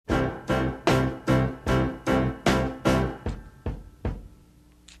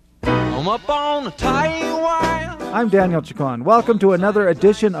Come up on a tight wire. I'm Daniel Chacon. Welcome to another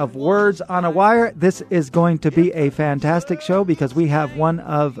edition of Words on a Wire. This is going to be a fantastic show because we have one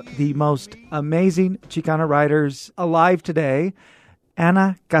of the most amazing Chicana writers alive today,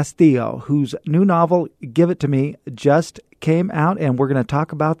 Ana Castillo, whose new novel, Give It to Me, just came out, and we're going to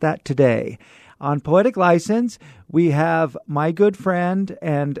talk about that today. On Poetic License, we have my good friend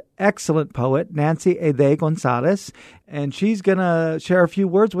and excellent poet, Nancy Ede Gonzalez, and she's going to share a few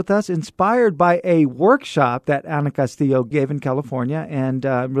words with us, inspired by a workshop that Ana Castillo gave in California, and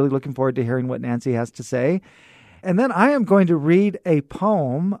I'm really looking forward to hearing what Nancy has to say. And then I am going to read a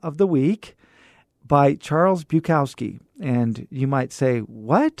poem of the week by Charles Bukowski. And you might say,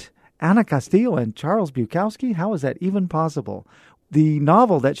 what? Ana Castillo and Charles Bukowski? How is that even possible? The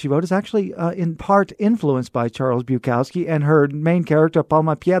novel that she wrote is actually in part influenced by Charles Bukowski, and her main character,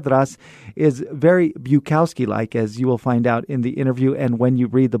 Palma Piedras, is very Bukowski-like, as you will find out in the interview and when you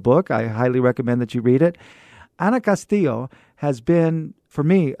read the book. I highly recommend that you read it. Ana Castillo has been, for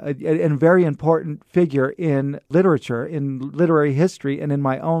me, a very important figure in literature, in literary history, and in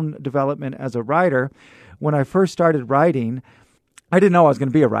my own development as a writer. When I first started writing, I didn't know I was going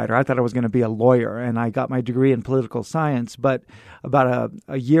to be a writer. I thought I was going to be a lawyer, and I got my degree in political science. But about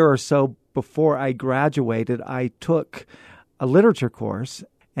a year or so before I graduated, I took a literature course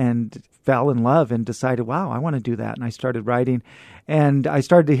and fell in love and decided, wow, I want to do that. And I started writing, and I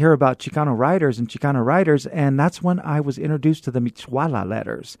started to hear about Chicano writers, and that's when I was introduced to the Mitzuala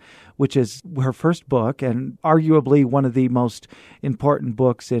letters, which is her first book and arguably one of the most important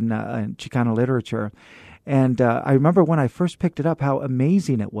books in Chicano literature. And I remember when I first picked it up how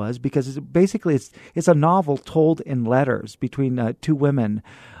amazing it was, because it's a novel told in letters between two women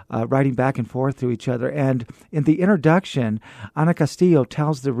writing back and forth to each other. And in the introduction, Ana Castillo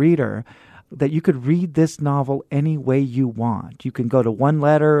tells the reader that you could read this novel any way you want. You can go to one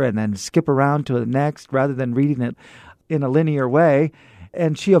letter and then skip around to the next rather than reading it in a linear way.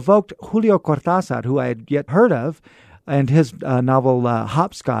 And she evoked Julio Cortázar, who I had yet heard of, and his novel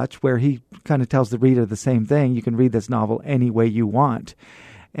Hopscotch, where he kind of tells the reader the same thing. You can read this novel any way you want.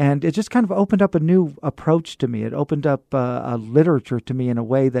 And it just kind of opened up a new approach to me. It opened up a literature to me in a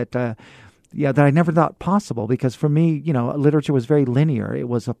way that that I never thought possible, because for me, literature was very linear. It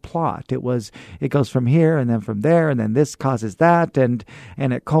was a plot. It goes from here and then from there, and then this causes that, and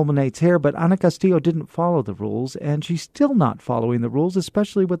it culminates here. But Ana Castillo didn't follow the rules, and she's still not following the rules,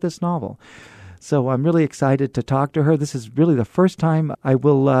 especially with this novel. So I'm really excited to talk to her. This is really the first time I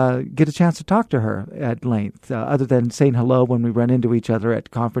will get a chance to talk to her at length, other than saying hello when we run into each other at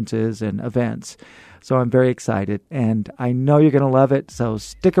conferences and events. So I'm very excited, and I know you're going to love it. So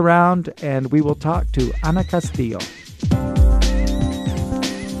stick around, and we will talk to Ana Castillo.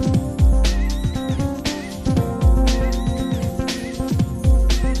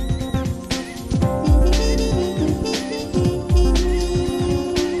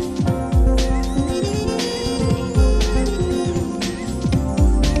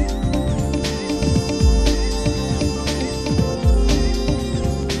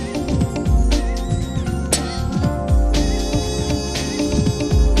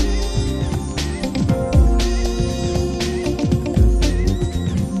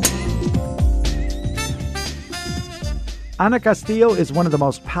 Ana Castillo is one of the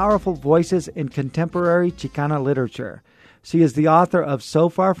most powerful voices in contemporary Chicana literature. She is the author of So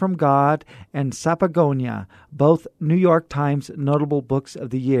Far From God and Sapagonia, both New York Times notable books of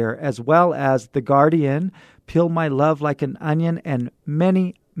the year, as well as The Guardian, Peel My Love Like an Onion, and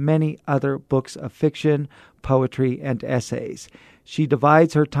many, many other books of fiction, poetry, and essays. She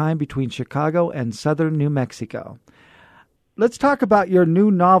divides her time between Chicago and southern New Mexico. Let's talk about your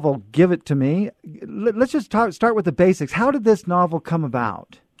new novel, Give It to Me. Let's just start with the basics. How did this novel come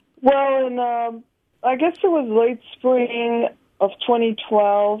about? Well, I guess it was late spring of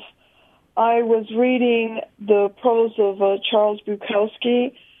 2012. I was reading the prose of Charles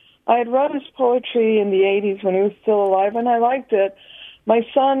Bukowski. I had read his poetry in the 80s when he was still alive, and I liked it. My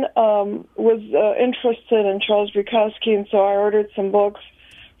son was interested in Charles Bukowski, and so I ordered some books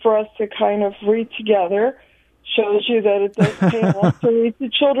for us to kind of read together. Shows you that it does pay off to read to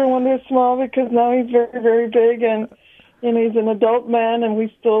children when they're small, because now he's very, very big, and he's an adult man, and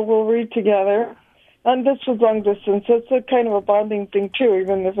we still will read together. And this was long distance, so it's a kind of a bonding thing too,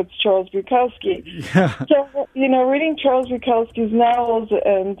 even if it's Charles Bukowski. Yeah. So, reading Charles Bukowski's novels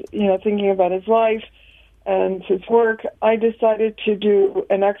and, thinking about his life and his work, I decided to do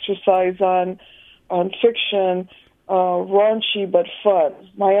an exercise on fiction, raunchy but fun,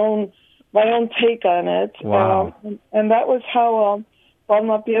 my own take on it. Wow. And that was how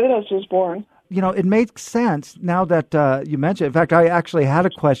Palma Piedras was born. it makes sense now that you mentioned. In fact, I actually had a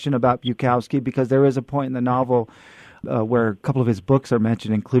question about Bukowski because there is a point in the novel where a couple of his books are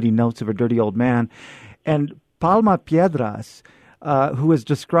mentioned, including Notes of a Dirty Old Man. And Palma Piedras, who is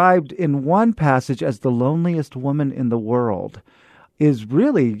described in one passage as the loneliest woman in the world, is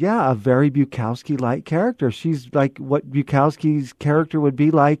really, a very Bukowski-like character. She's like what Bukowski's character would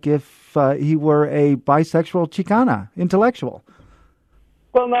be like if he were a bisexual Chicana intellectual.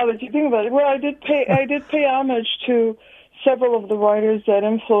 Well, now that you think about it, I did pay homage to several of the writers that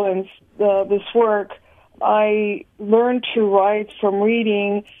influenced this work. I learned to write from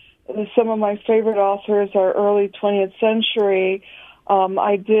reading. Some of my favorite authors are early 20th century.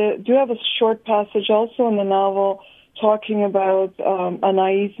 I do have a short passage also in the novel talking about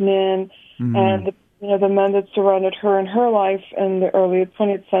Anais Nin and the men that surrounded her in her life in the early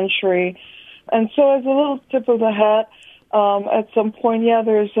 20th century. And so as a little tip of the hat, at some point,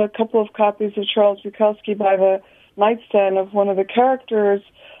 there's a couple of copies of Charles Bukowski by the nightstand of one of the characters.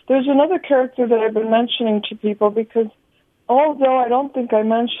 There's another character that I've been mentioning to people because although I don't think I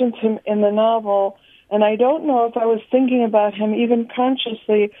mentioned him in the novel, and I don't know if I was thinking about him even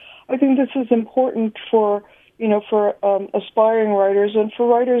consciously, I think this is important for aspiring writers and for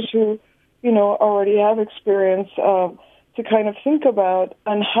writers who, already have experience to kind of think about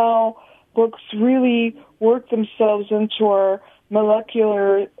and how books really work themselves into our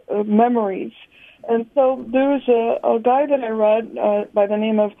molecular memories. And so there was a guy that I read by the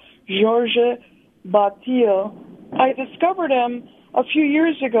name of Georges Bataille. I discovered him a few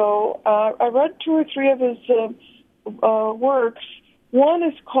years ago. I read 2 or 3 of his works. One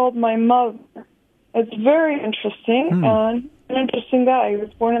is called My Mother. It's very interesting, and an interesting guy. He was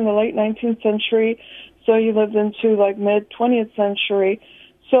born in the late 19th century, so he lived into mid-20th century.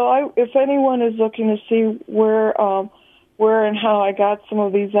 So if anyone is looking to see where and how I got some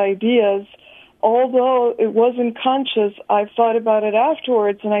of these ideas, although it wasn't conscious, I thought about it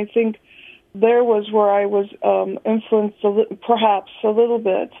afterwards, and I think there was where I was influenced perhaps a little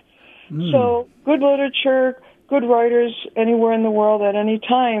bit. So good literature, good writers anywhere in the world at any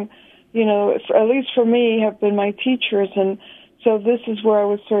time, at least for me, have been my teachers. And so this is where I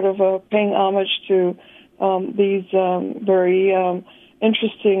was sort of paying homage to these very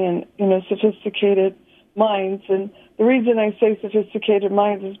interesting and sophisticated minds. And the reason I say sophisticated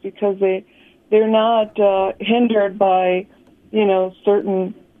minds is because they're not hindered by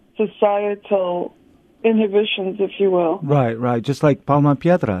certain societal inhibitions, if you will. Right. Just like Palma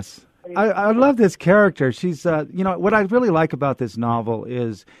Piedras. I love this character. She's, what I really like about this novel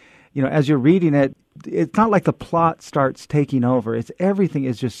is, as you're reading it, it's not like the plot starts taking over. Everything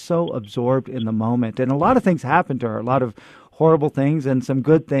is just so absorbed in the moment. And a lot of things happen to her, a lot of horrible things and some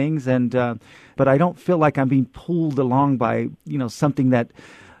good things. And but I don't feel like I'm being pulled along by, something that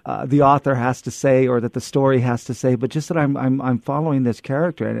the author has to say or that the story has to say, but just that I'm following this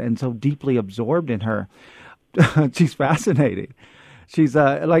character and so deeply absorbed in her. She's fascinating. She's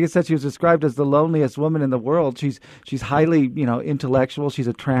like I said, she was described as the loneliest woman in the world. She's highly intellectual. She's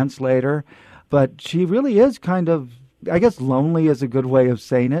a translator, but she really is kind of, I guess, lonely is a good way of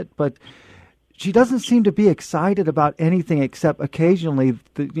saying it. But she doesn't seem to be excited about anything except occasionally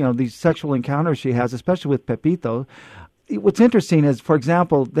these sexual encounters she has, especially with Pepito. What's interesting is, for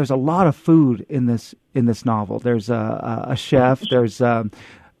example, there's a lot of food in this novel. There's a chef. There's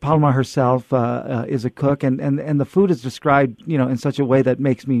Palma herself is a cook, and the food is described, in such a way that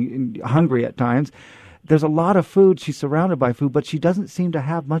makes me hungry at times. There's a lot of food. She's surrounded by food, but she doesn't seem to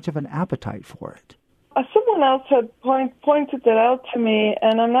have much of an appetite for it. Someone else had pointed that out to me,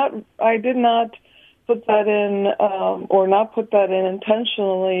 and I did not put that in, or not put that in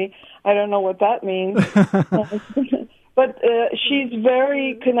intentionally. I don't know what that means. But she's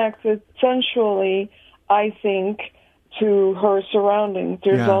very connected sensually, I think, to her surroundings.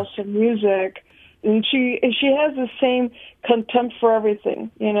 There's also music, and she has the same contempt for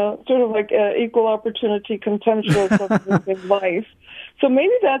everything, sort of like equal opportunity contemptuous of living life. So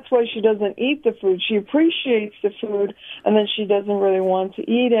maybe that's why she doesn't eat the food. She appreciates the food, and then she doesn't really want to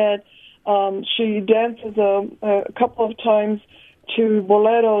eat it. She dances a couple of times to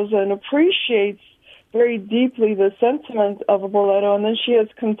boleros and appreciates very deeply the sentiment of a bolero, and then she has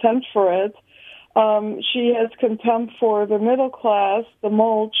contempt for it. She has contempt for the middle class, the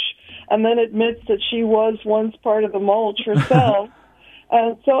mulch, and then admits that she was once part of the mulch herself.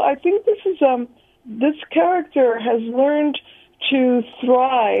 And so I think this character has learned to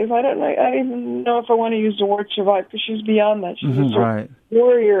thrive. I don't even know if I want to use the word survive, because she's beyond that. She's a sort of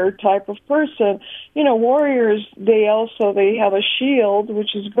warrior type of person. Warriors, they have a shield,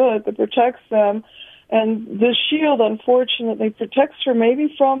 which is good, that protects them. And the shield, unfortunately, protects her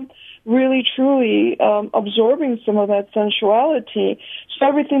maybe from really, truly absorbing some of that sensuality. So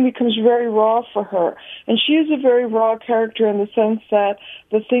everything becomes very raw for her. And she is a very raw character in the sense that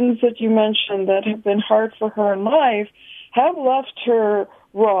the things that you mentioned that have been hard for her in life have left her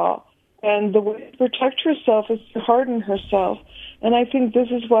raw. And the way to protect herself is to harden herself. And I think this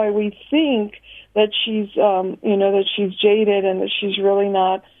is why we think that she's, that she's jaded and that she's really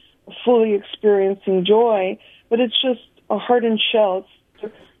not fully experiencing joy. But it's just a hardened shell.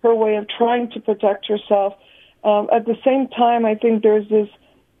 It's her way of trying to protect herself. At the same time, I think there's this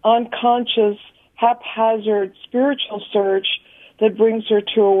unconscious, haphazard spiritual search that brings her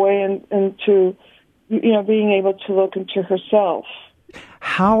to a way into, being able to look into herself.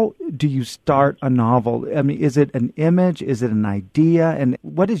 How do you start a novel? I mean, is it an image? Is it an idea? And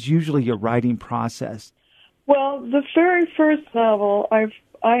what is usually your writing process? Well, the very first novel,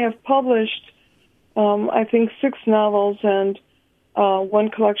 I have published, I think, 6 novels and one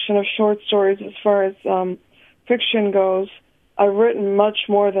collection of short stories as far as fiction goes. I've written much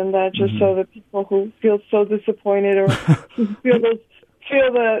more than that just so that people who feel so disappointed or feel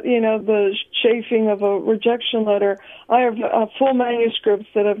that, the chafing of a rejection letter. I have full manuscripts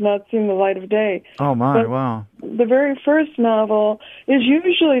that have not seen the light of day. Oh, my, but wow. The very first novel is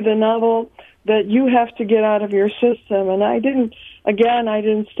usually the novel that you have to get out of your system. And I didn't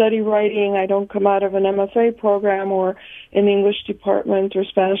study writing. I don't come out of an MFA program or an English department or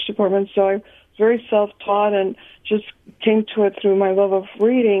Spanish department, so I was very self-taught and just came to it through my love of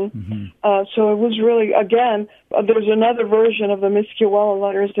reading. So it was really, again, there's another version of the Miskowala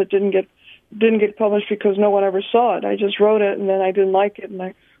letters that didn't get published because no one ever saw it. I just wrote it, and then I didn't like it, and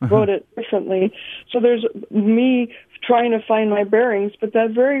I wrote it differently. So there's me trying to find my bearings. But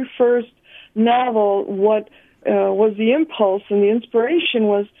that very first novel, what was the impulse and the inspiration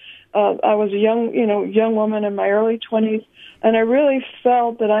was, I was a young woman in my early 20s, and I really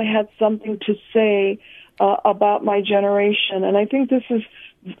felt that I had something to say about my generation. And I think this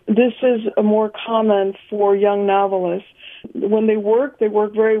is a more common for young novelists. When they work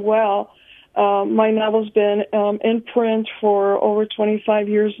very well. My novel's been in print for over 25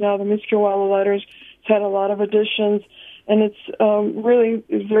 years now. The Miskowala Letters has had a lot of editions, and it's really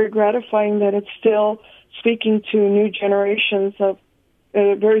very gratifying that it's still speaking to new generations of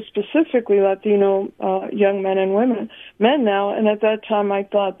very specifically Latino young men and men now. And at that time, I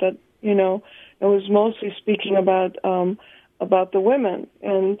thought that it was mostly speaking about the women,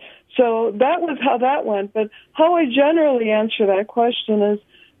 and so that was how that went. But how I generally answer that question is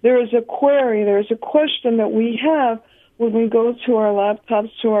there is a query, there's a question that we have when we go to our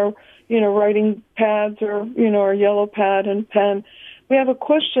laptops, to our writing pads or our yellow pad and pen. We have a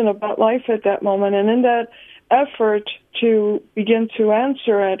question about life at that moment, and in that effort to begin to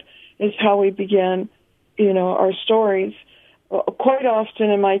answer it is how we begin, our stories. Quite often,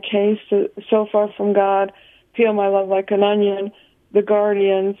 in my case, So Far From God, Peel My Love Like an Onion, The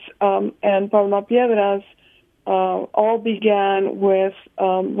Guardians, and Palma Piedras all began with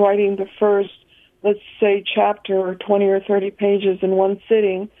writing the first, let's say, chapter or 20 or 30 pages in one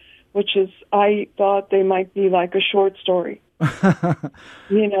sitting, which is, I thought they might be like a short story. And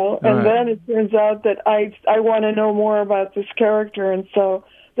then it turns out that I want to know more about this character, and so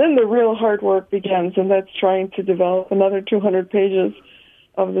then the real hard work begins, and that's trying to develop another 200 pages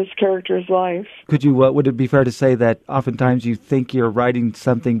of this character's life. Would it be fair to say that oftentimes you think you're writing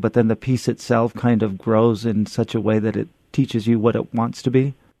something, but then the piece itself kind of grows in such a way that it teaches you what it wants to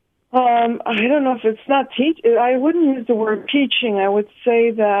be? I don't know if it's not I wouldn't use the word teaching. I would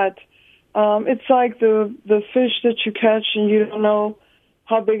say that it's like the fish that you catch and you don't know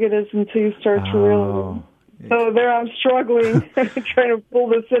how big it is until you start to reel it. So there I'm struggling, trying to pull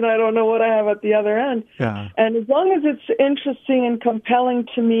this in. I don't know what I have at the other end. Yeah. And as long as it's interesting and compelling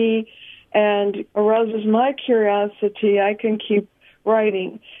to me and arouses my curiosity, I can keep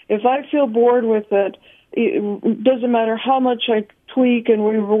writing. If I feel bored with it, it doesn't matter how much I tweak and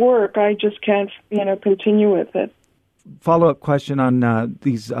rework, I just can't, continue with it. Follow-up question on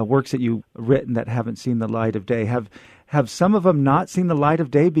these works that you've written that haven't seen the light of day. Have some of them not seen the light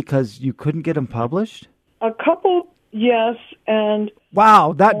of day because you couldn't get them published? A couple, yes, and...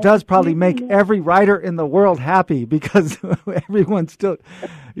 Wow, that does probably make every writer in the world happy because everyone's still...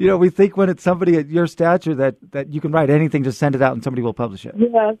 we think when it's somebody at your stature that you can write anything, just send it out and somebody will publish it.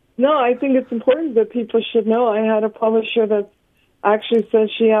 Yeah, no, I think it's important that people should know. I had a publisher that actually said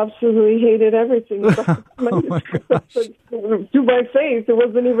she absolutely hated everything about oh my gosh. To my face, it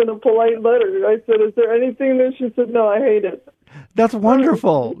wasn't even a polite letter. I said, is there anything there? She said, no, I hate it. That's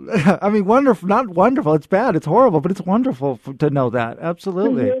wonderful. I mean, wonderful, not wonderful. It's bad. It's horrible, but it's wonderful to know that.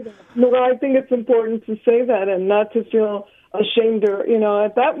 Absolutely. No, I think it's important to say that and not to feel ashamed or,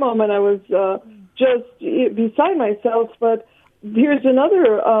 at that moment I was just beside myself. But here's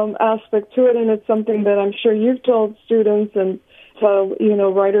another aspect to it, and it's something that I'm sure you've told students and,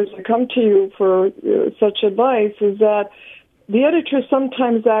 writers that come to you for such advice, is that the editor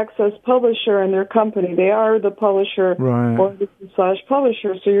sometimes acts as publisher in their company. They are the publisher or the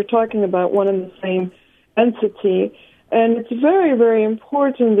 /publisher, so you're talking about one and the same entity. And it's very, very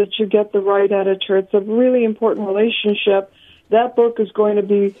important that you get the right editor. It's a really important relationship. That book is going to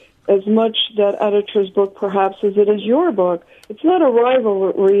be as much that editor's book, perhaps, as it is your book. It's not a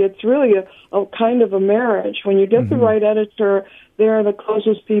rivalry. It's really a kind of a marriage. When you get the right editor, they are the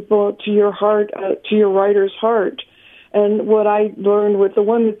closest people to your heart, to your writer's heart. And what I learned with the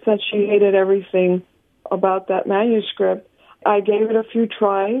one that said she hated everything about that manuscript, I gave it a few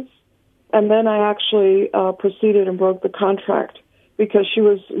tries, and then I actually proceeded and broke the contract because she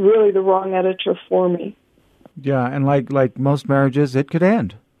was really the wrong editor for me. Yeah, and like most marriages, it could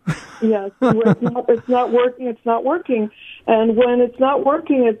end. Yes, it's not working. It's not working, and when it's not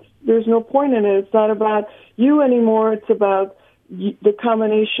working, there's no point in it. It's not about you anymore. It's about the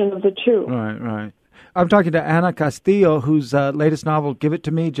combination of the two. Right. I'm talking to Ana Castillo, whose latest novel, Give It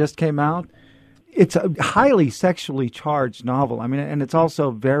to Me, just came out. It's a highly sexually charged novel. I mean, and it's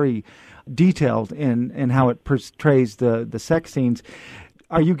also very detailed in how it portrays the sex scenes.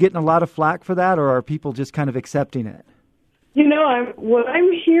 Are you getting a lot of flack for that, or are people just kind of accepting it? What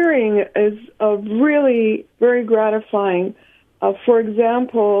I'm hearing is really very gratifying. For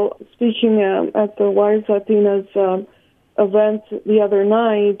example, speaking at the Wise Latinas event the other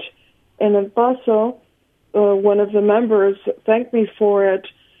night in El Paso, one of the members thanked me for it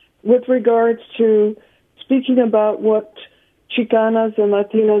with regards to speaking about what Chicanas and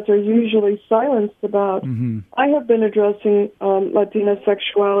Latinas are usually silenced about. Mm-hmm. I have been addressing Latina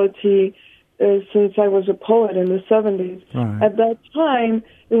sexuality since I was a poet in the 70s. Right. At that time,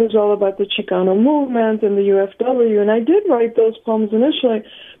 it was all about the Chicano movement and the UFW, and I did write those poems initially,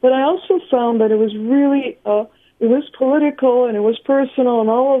 but I also found that it was really, it was political and it was personal and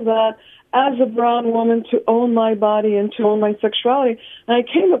all of that, as a brown woman, to own my body and to own my sexuality. And I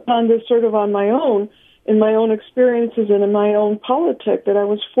came upon this sort of on my own, in my own experiences and in my own politic that I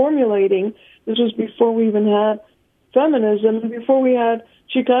was formulating. This was before we even had feminism, and before we had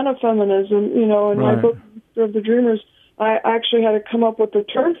Chicana feminism. In my book, Master of the Dreamers, I actually had to come up with a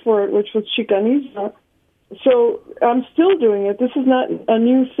term for it, which was Chicaniza. So I'm still doing it. This is not a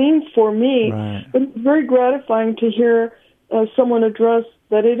new theme for me, but it's very gratifying to hear someone address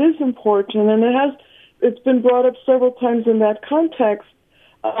that it is important, and it's been brought up several times in that context.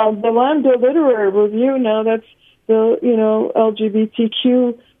 The Lambda Literary Review, now that's the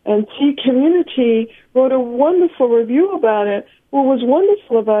LGBTQ and T community, wrote a wonderful review about it. What was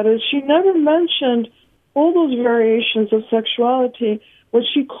wonderful about it is she never mentioned all those variations of sexuality. What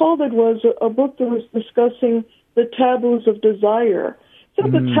she called it was a book that was discussing the taboos of desire. It's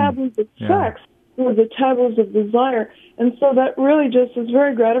not the taboos of sex, it was the taboos of desire. And so that really just is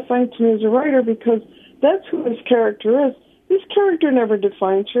very gratifying to me as a writer, because that's who this character is. This character never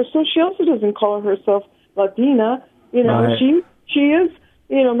defines her, so she also doesn't call herself Latina. She is,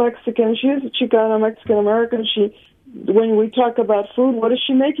 Mexican. She is a Chicana, Mexican-American. When we talk about food, what is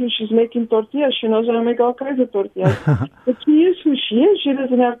she making? She's making tortillas. She knows how to make all kinds of tortillas. But she is who she is. She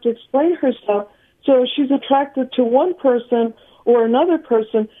doesn't have to explain herself. So she's attracted to one person or another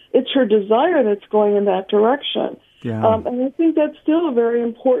person. It's her desire that's going in that direction. Yeah. And I think that's still a very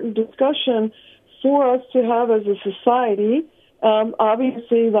important discussion for us to have as a society.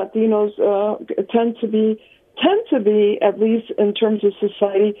 Obviously, Latinos tend to be, at least in terms of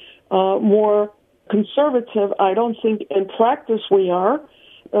society, more conservative. I don't think in practice we are.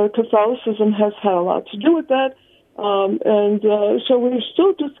 Catholicism has had a lot to do with that. So we're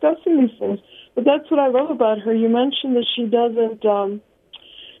still discussing these things. But that's what I love about her. You mentioned that she doesn't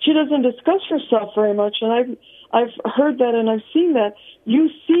discuss herself very much, and I've heard that and I've seen that. You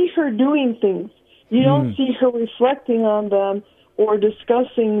see her doing things. You don't see her reflecting on them or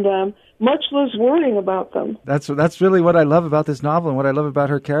discussing them, much less worrying about them. That's really what I love about this novel and what I love about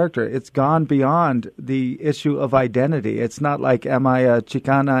her character. It's gone beyond the issue of identity. It's not like, am I a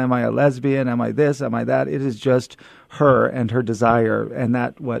Chicana, am I a lesbian, am I this, am I that? It is just her and her desire, and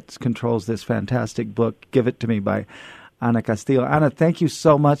that what controls this fantastic book, Give It to Me, by Ana Castillo. Ana, thank you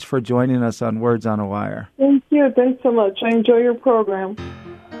so much for joining us on Words on a Wire. Thank you. Thanks so much. I enjoy your program.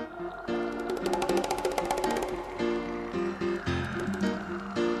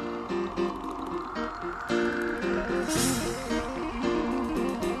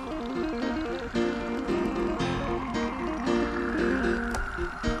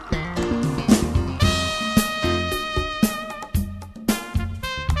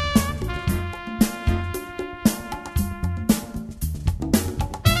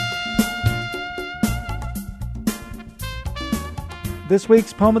 This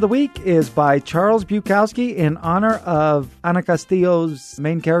week's poem of the week is by Charles Bukowski in honor of Ana Castillo's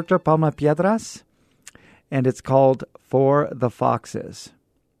main character, Palma Piedras, and it's called For the Foxes.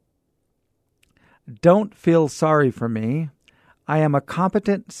 Don't feel sorry for me. I am a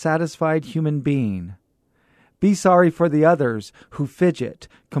competent, satisfied human being. Be sorry for the others who fidget,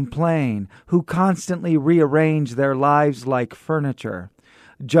 complain, who constantly rearrange their lives like furniture.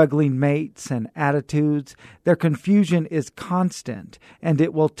 Juggling mates and attitudes, their confusion is constant, and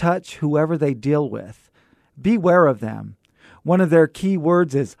it will touch whoever they deal with. Beware of them. One of their key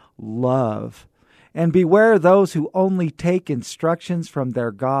words is love. And beware those who only take instructions from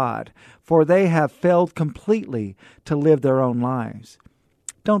their God, for they have failed completely to live their own lives.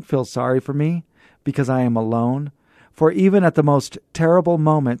 Don't feel sorry for me, because I am alone, for even at the most terrible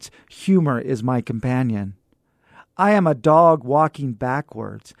moments, humor is my companion. I am a dog walking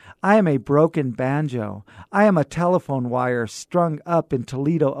backwards. I am a broken banjo. I am a telephone wire strung up in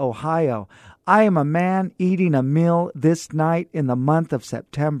Toledo, Ohio. I am a man eating a meal this night in the month of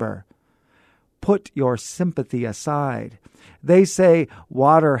September. Put your sympathy aside. They say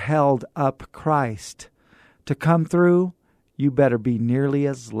water held up Christ. To come through, you better be nearly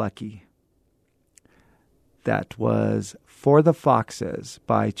as lucky. That was For the Foxes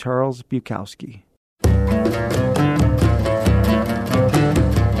by Charles Bukowski.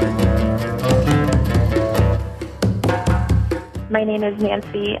 My name is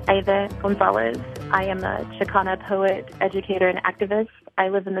Nancy Iva Gonzalez. I am a Chicana poet, educator, and activist. I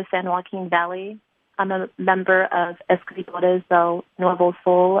live in the San Joaquin Valley. I'm a member of Escritores del Nuevo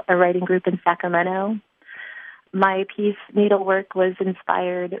Sol, a writing group in Sacramento. My piece, Needlework, was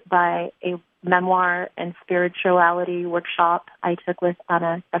inspired by a memoir and spirituality workshop I took with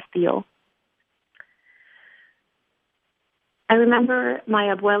Ana Castillo. I remember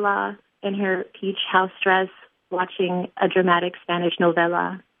my abuela in her peach house dress watching a dramatic Spanish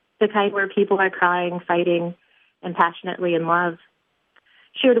novela, the kind where people are crying, fighting, and passionately in love.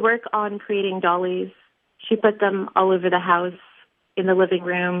 She would work on creating dollies. She put them all over the house, in the living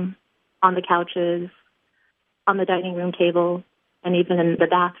room, on the couches, on the dining room table, and even in the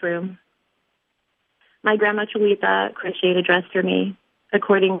bathroom. My grandma Chulita crocheted a dress for me.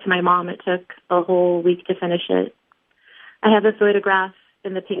 According to my mom, it took a whole week to finish it. I have a photograph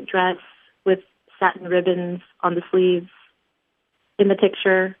in the pink dress with satin ribbons on the sleeves. In the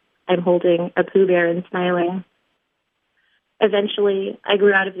picture, I'm holding a Pooh Bear and smiling. Eventually, I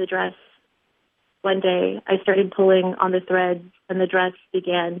grew out of the dress. One day, I started pulling on the threads, and the dress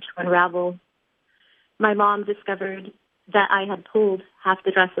began to unravel. My mom discovered that I had pulled half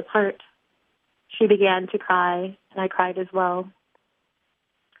the dress apart. She began to cry, and I cried as well.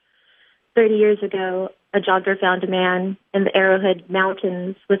 30 years ago, a jogger found a man in the Arrowhead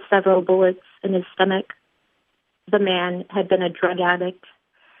Mountains with several bullets in his stomach. The man had been a drug addict.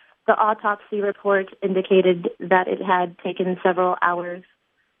 The autopsy report indicated that it had taken several hours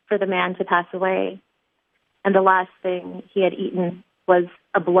for the man to pass away, and the last thing he had eaten was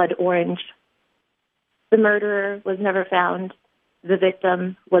a blood orange. The murderer was never found. The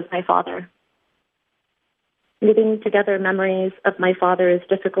victim was my father. Knitting together memories of my father is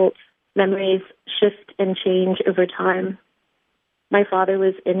difficult. Memories shift and change over time. My father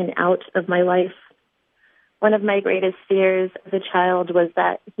was in and out of my life. One of my greatest fears as a child was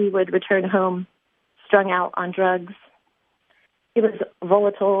that he would return home strung out on drugs. He was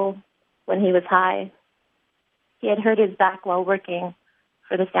volatile when he was high. He had hurt his back while working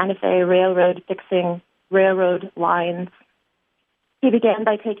for the Santa Fe Railroad fixing railroad lines. He began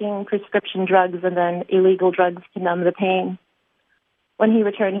by taking prescription drugs and then illegal drugs to numb the pain. When he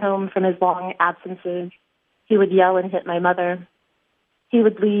returned home from his long absences, he would yell and hit my mother. He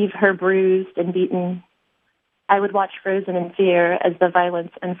would leave her bruised and beaten. I would watch frozen in fear as the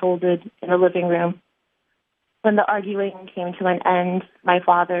violence unfolded in the living room. When the arguing came to an end, my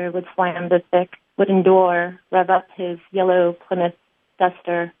father would slam the thick wooden door, rev up his yellow Plymouth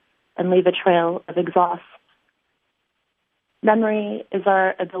Duster, and leave a trail of exhaust. Memory is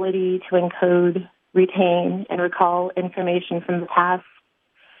our ability to encode, retain, and recall information from the past.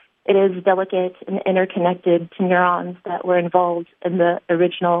 It is delicate and interconnected to neurons that were involved in the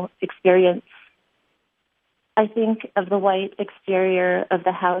original experience. I think of the white exterior of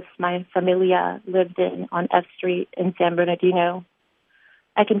the house my familia lived in on F Street in San Bernardino.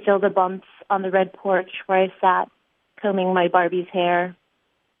 I can feel the bumps on the red porch where I sat, combing my Barbie's hair.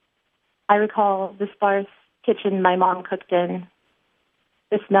 I recall the sparse kitchen my mom cooked in,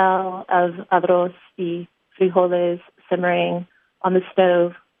 the smell of arroz y frijoles simmering on the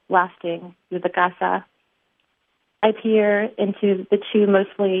stove, wafting through the casa. I peer into the two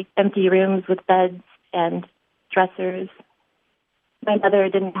mostly empty rooms with beds and dressers. My mother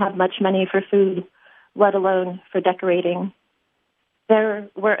didn't have much money for food, let alone for decorating. There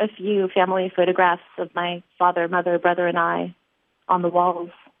were a few family photographs of my father, mother, brother, and I on the walls.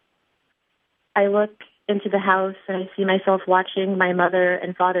 I look into the house and I see myself watching my mother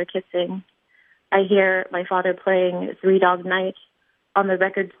and father kissing. I hear my father playing Three Dog Night on the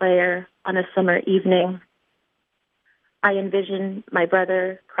record player on a summer evening. I envision my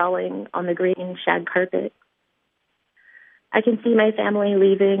brother crawling on the green shag carpet. I can see my family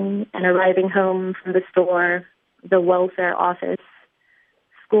leaving and arriving home from the store, the welfare office,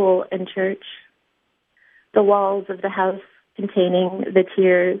 school, and church. The walls of the house containing the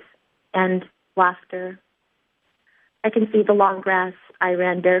tears and laughter. I can see the long grass I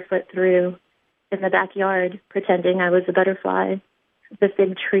ran barefoot through in the backyard, pretending I was a butterfly, the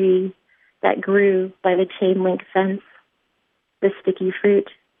fig tree that grew by the chain link fence, the sticky fruit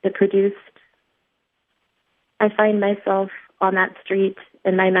it produced. I find myself on that street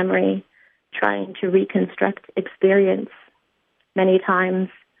in my memory, trying to reconstruct experience. Many times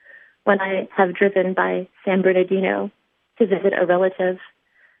when I have driven by San Bernardino to visit a relative,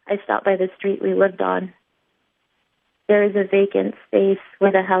 I stop by the street we lived on. There is a vacant space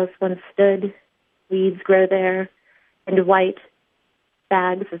where the house once stood. Weeds grow there, and white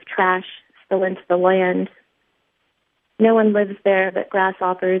bags of trash spill into the land. No one lives there but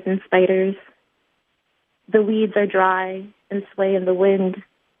grasshoppers and spiders. The weeds are dry and sway in the wind.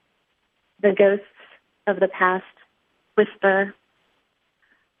 The ghosts of the past whisper.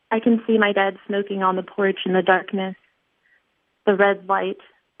 I can see my dad smoking on the porch in the darkness, the red light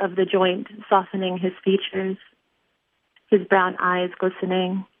of the joint softening his features, his brown eyes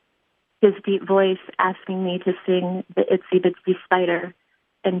glistening, his deep voice asking me to sing the Itsy Bitsy Spider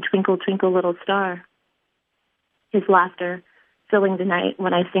and Twinkle Twinkle Little Star. His laughter filling the night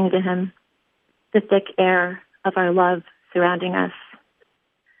when I sing to him, the thick air of our love surrounding us.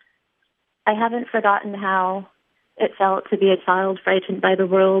 I haven't forgotten how it felt to be a child frightened by the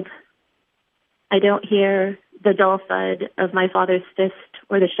world. I don't hear the dull thud of my father's fist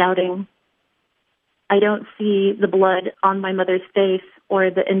or the shouting. I don't see the blood on my mother's face or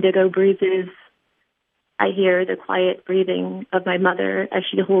the indigo bruises. I hear the quiet breathing of my mother as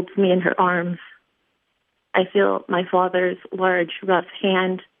she holds me in her arms. I feel my father's large, rough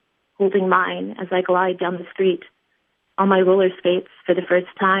hand holding mine as I glide down the street on my roller skates for the first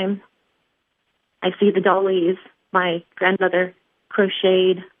time. I see the dollies my grandmother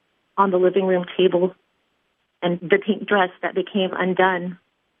crocheted on the living room table and the pink dress that became undone.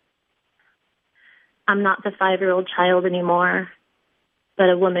 I'm not the 5-year-old child anymore, but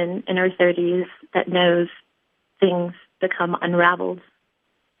a woman in her 30s that knows things become unraveled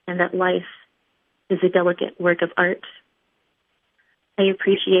and that life is a delicate work of art. I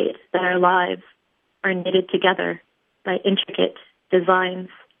appreciate that our lives are knitted together by intricate designs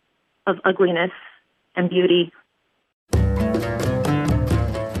of ugliness and beauty.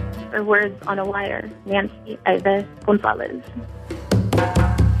 For Words on a Wire, Nancy Eva Gonzalez.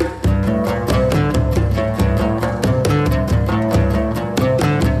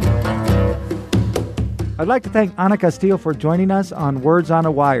 I'd like to thank Ana Castillo for joining us on Words on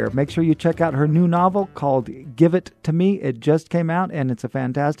a Wire. Make sure you check out her new novel called Give It to Me. It just came out, and it's a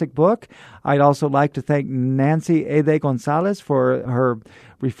fantastic book. I'd also like to thank Nancy Ede Gonzalez for her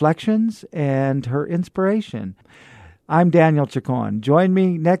reflections and her inspiration. I'm Daniel Chacon. Join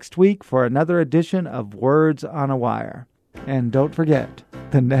me next week for another edition of Words on a Wire. And don't forget,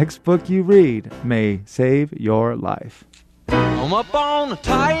 the next book you read may save your life. I'm up on a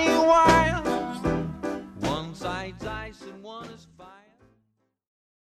tight wire. One side's ice and one is